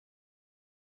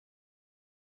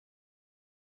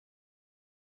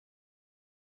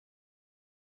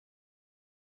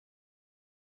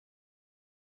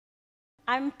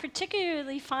I'm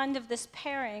particularly fond of this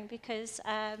pairing because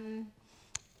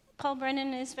Paul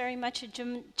Brennan is very much a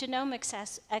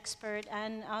genomics expert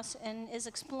and is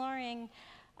exploring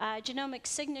genomic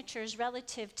signatures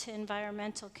relative to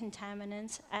environmental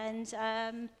contaminants.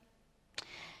 And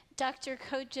Dr.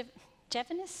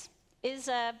 Kojevanis is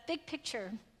a big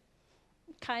picture,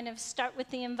 kind of start with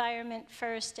the environment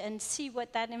first and see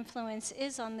what that influence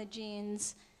is on the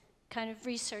genes, kind of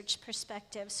research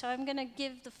perspective. So I'm going to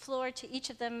give the floor to each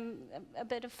of them a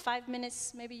bit of 5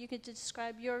 minutes. Maybe you could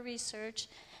describe your research,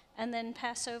 and then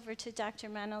pass over to Dr.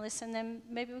 Manolis, and then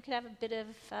maybe we could have a bit of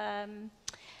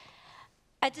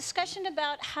a discussion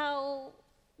about how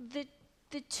the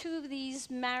two of these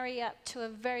marry up to a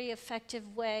very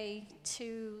effective way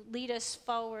to lead us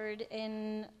forward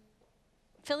in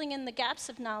filling in the gaps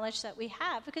of knowledge that we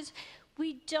have, because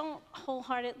we don't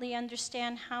wholeheartedly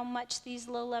understand how much these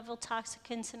low-level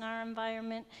toxicants in our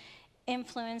environment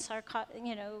influence our,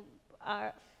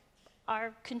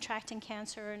 are contracting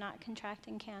cancer or not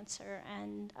contracting cancer.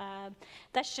 And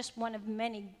that's just one of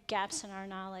many gaps in our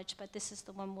knowledge, but this is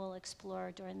the one we'll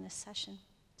explore during this session.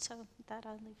 So with that,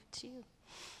 I'll leave it to you.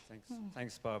 Thanks,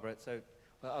 Thanks, Barbara. So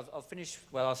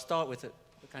I'll start with a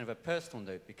kind of a personal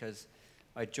note, because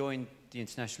I joined the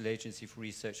International Agency for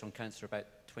Research on Cancer about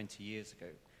 20 years ago.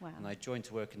 Wow. And I joined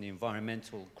to work in the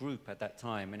environmental group at that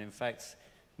time. And in fact,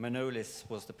 Manolis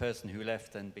was the person who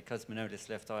left, and because Manolis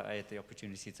left, I had the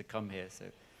opportunity to come here. So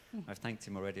I've thanked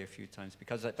him already a few times.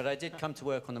 But I did come to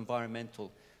work on environmental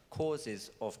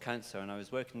causes of cancer, and I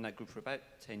was working in that group for about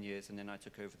 10 years, and then I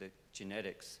took over the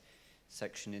genetics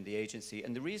section in the agency.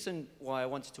 And the reason why I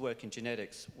wanted to work in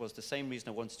genetics was the same reason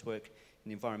I wanted to work in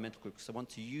the environmental group, because I want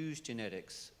to use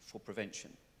genetics for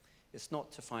prevention. It's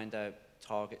not to find out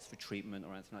targets for treatment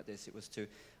or anything like this. It was to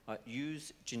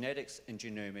use genetics and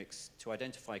genomics to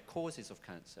identify causes of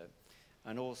cancer,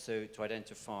 and also to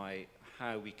identify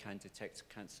how we can detect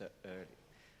cancer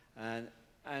early.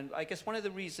 And I guess one of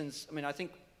the reasons, I mean, I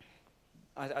think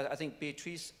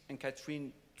Beatrice and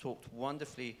Catherine talked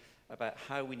wonderfully about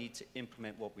how we need to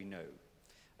implement what we know.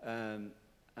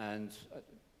 And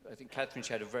I think Catherine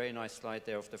shared a very nice slide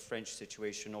there of the French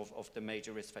situation of the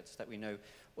major risk factors that we know.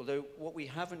 Although what we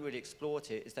haven't really explored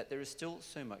here is that there is still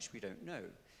so much we don't know.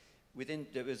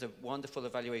 There was a wonderful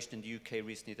evaluation in the UK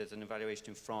recently. There's an evaluation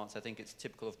in France. I think it's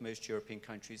typical of most European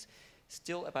countries.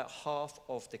 Still about half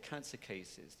of the cancer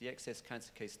cases, the excess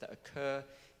cancer cases that occur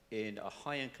in a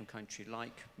high-income country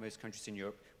like most countries in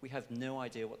Europe, we have no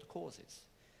idea what the cause is.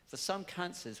 For some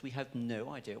cancers, we have no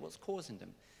idea what's causing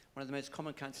them. One of the most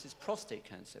common cancers is prostate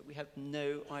cancer. We have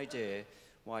no idea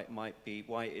why it might be,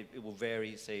 why it will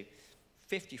vary, say,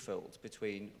 50-fold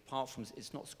between, apart from,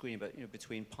 it's not screening, but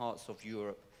between parts of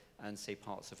Europe and, say,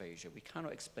 parts of Asia. We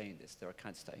cannot explain this. There are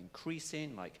cancers that are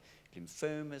increasing, like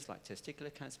lymphomas, like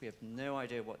testicular cancer. We have no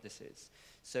idea what this is.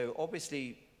 So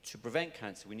obviously, to prevent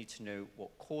cancer, we need to know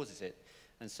what causes it.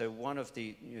 And so one of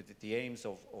the aims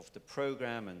of the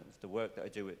program and of the work that I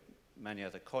do with many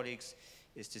other colleagues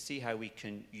is to see how we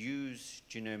can use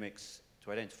genomics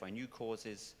to identify new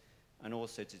causes and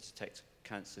also to detect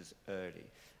cancers early.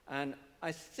 And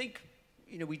I think,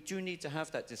 we do need to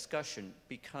have that discussion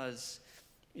because,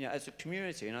 as a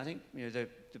community, and I think,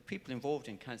 the people involved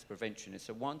in cancer prevention, it's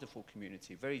a wonderful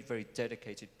community, very, very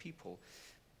dedicated people.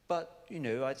 But,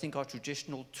 I think our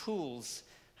traditional tools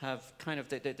have kind of,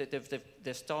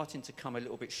 they're starting to come a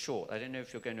little bit short. I don't know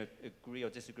if you're going to agree or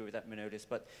disagree with that, Manolis,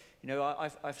 but,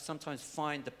 I sometimes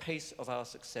find the pace of our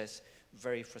success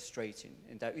very frustrating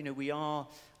in that, we are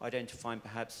identifying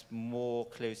perhaps more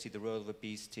closely the role of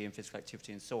obesity and physical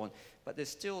activity and so on, but there's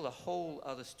still a whole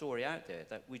other story out there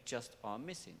that we just are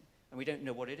missing, and we don't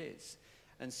know what it is.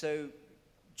 And so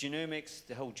genomics,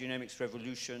 the whole genomics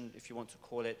revolution, if you want to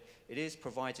call it, it is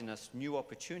providing us new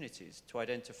opportunities to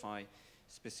identify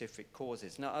specific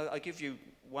causes. Now, I'll give you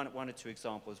one or two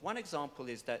examples. One example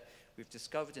is that we've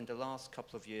discovered in the last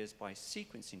couple of years by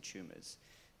sequencing tumors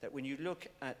that when you look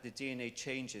at the DNA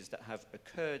changes that have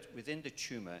occurred within the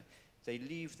tumor, they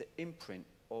leave the imprint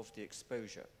of the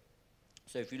exposure.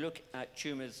 So if you look at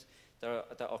tumors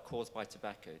that are caused by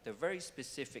tobacco, there are very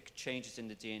specific changes in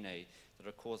the DNA that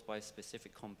are caused by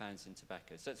specific compounds in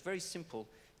tobacco. So it's very simple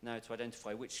now to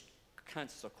identify which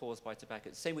cancers are caused by tobacco.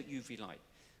 Same with UV light.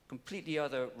 Completely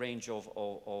other range of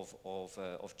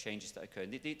changes that occur.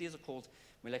 And these are called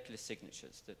molecular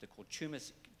signatures. They're called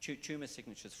tumor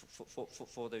signatures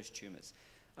for those tumors.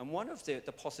 And one of the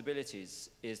possibilities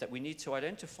is that we need to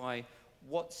identify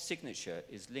what signature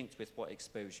is linked with what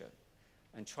exposure,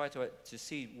 and try to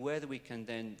see whether we can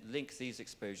then link these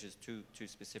exposures to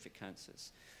specific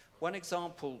cancers. One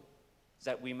example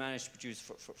that we managed to produce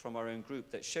from our own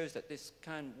group that shows that this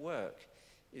can work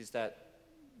is that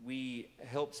we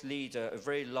helped lead a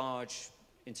very large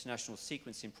international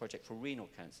sequencing project for renal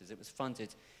cancers. It was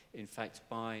funded, in fact,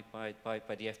 by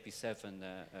the FP7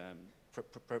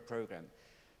 program.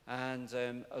 And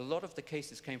a lot of the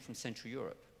cases came from Central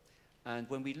Europe. And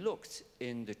when we looked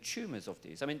in the tumors of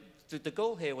these, I mean, the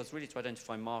goal here was really to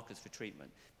identify markers for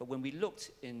treatment. But when we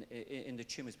looked in the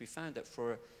tumors, we found that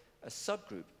for a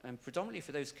subgroup, and predominantly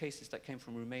for those cases that came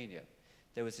from Romania,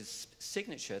 there was this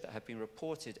signature that had been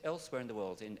reported elsewhere in the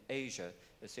world, in Asia,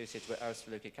 associated with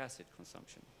aristolochic acid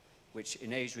consumption, which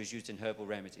in Asia is used in herbal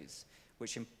remedies,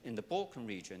 which in the Balkan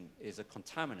region is a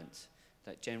contaminant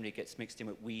that generally gets mixed in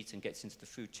with wheat and gets into the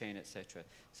food chain, etc.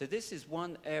 So this is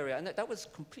one area, and that was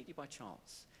completely by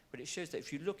chance. But it shows that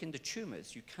if you look in the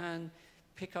tumors, you can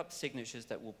pick up signatures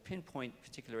that will pinpoint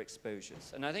particular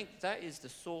exposures. And I think that is the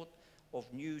sort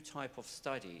of new type of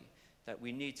study that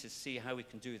we need to see how we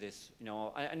can do this. You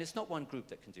know, and it's not one group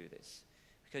that can do this,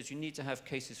 because you need to have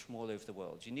cases from all over the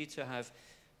world. You need to have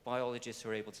biologists who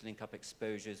are able to link up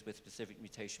exposures with specific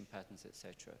mutation patterns,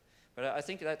 etc. But I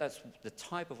think that's the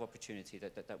type of opportunity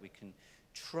that we can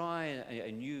try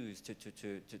and use to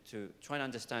try and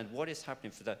understand what is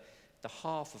happening for the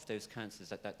half of those cancers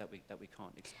that we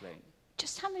can't explain.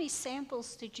 Just how many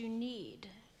samples did you need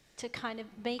to kind of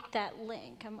make that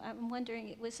link? I'm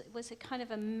wondering, was it kind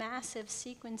of a massive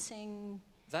sequencing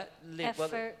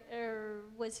effort, or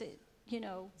was it, you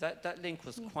know? That link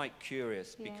was quite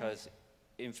curious, because,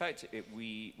 in fact,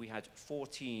 we had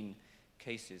 14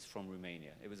 cases from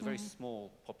Romania. It was a very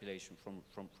small population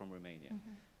from Romania.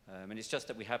 And it's just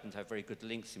that we happen to have very good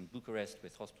links in Bucharest,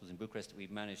 with hospitals in Bucharest, that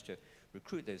we've managed to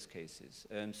recruit those cases.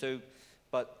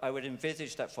 But I would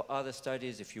envisage that for other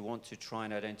studies, if you want to try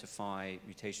and identify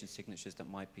mutation signatures that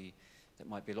might be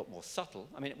a lot more subtle.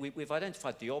 I mean, we've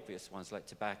identified the obvious ones like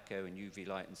tobacco and UV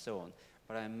light and so on,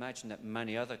 but I imagine that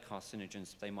many other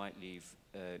carcinogens, they might leave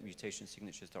mutation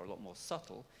signatures that are a lot more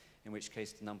subtle, in which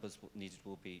case the numbers needed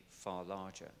will be far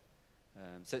larger.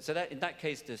 So that, in that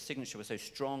case, the signature was so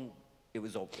strong, it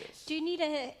was obvious. Do you need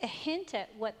a hint at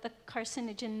what the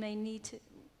carcinogen may need to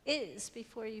is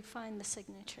before you find the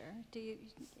signature? Do you,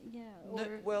 or, no,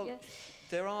 well,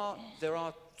 there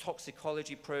are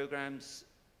toxicology programs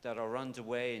that are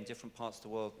underway in different parts of the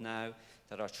world now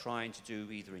that are trying to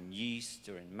do, either in yeast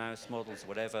or in mouse models or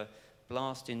whatever,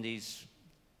 blast in these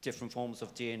different forms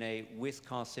of DNA with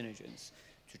carcinogens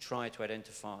to try to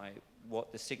identify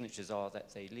what the signatures are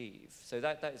that they leave. So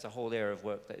that is a whole area of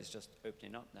work that is just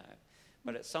opening up now.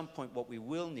 But at some point, what we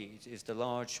will need is the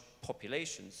large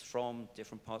populations from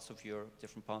different parts of Europe,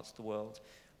 different parts of the world,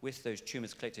 with those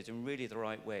tumors collected in really the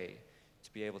right way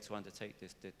to be able to undertake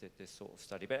this sort of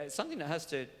study. But it's something that has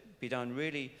to be done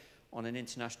really on an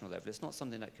international level. It's not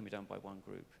something that can be done by one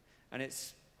group. And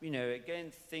it's,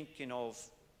 again, thinking of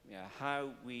how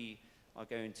we are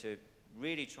going to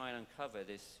really try and uncover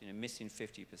this missing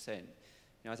 50%.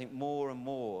 I think more and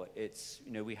more it's,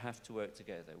 we have to work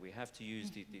together. We have to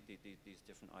use these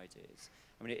different ideas.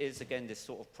 I mean, it is, again, this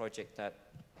sort of project that,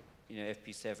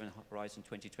 FP7, Horizon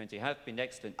 2020 have been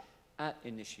excellent at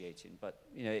initiating, but,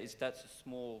 that's a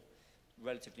small,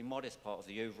 relatively modest part of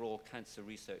the overall cancer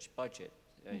research budget,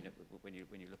 when you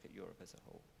look at Europe as a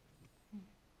whole.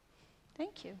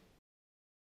 Thank you.